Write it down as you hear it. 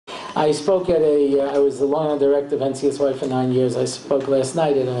I spoke at I was the long-arm director of NCSY for 9 years. I spoke last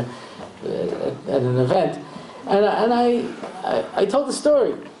night at an event. And I told a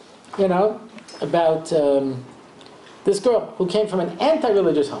story, about this girl who came from an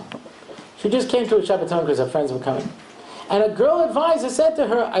anti-religious home. She just came to a Shabbaton because her friends were coming. And a girl advisor said to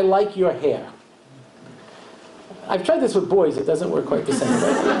her, "I like your hair." I've tried this with boys, it doesn't work quite the same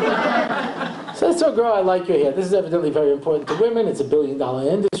way. Says to a girl, "I like your hair." This is evidently very important to women. It's $1 billion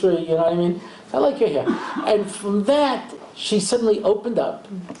industry, you know what I mean? "I like your hair." And from that, she suddenly opened up.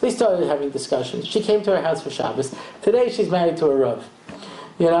 They started having discussions. She came to her house for Shabbos. Today, she's married to a Rav.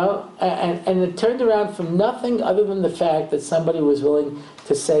 And it turned around from nothing other than the fact that somebody was willing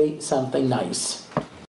to say something nice.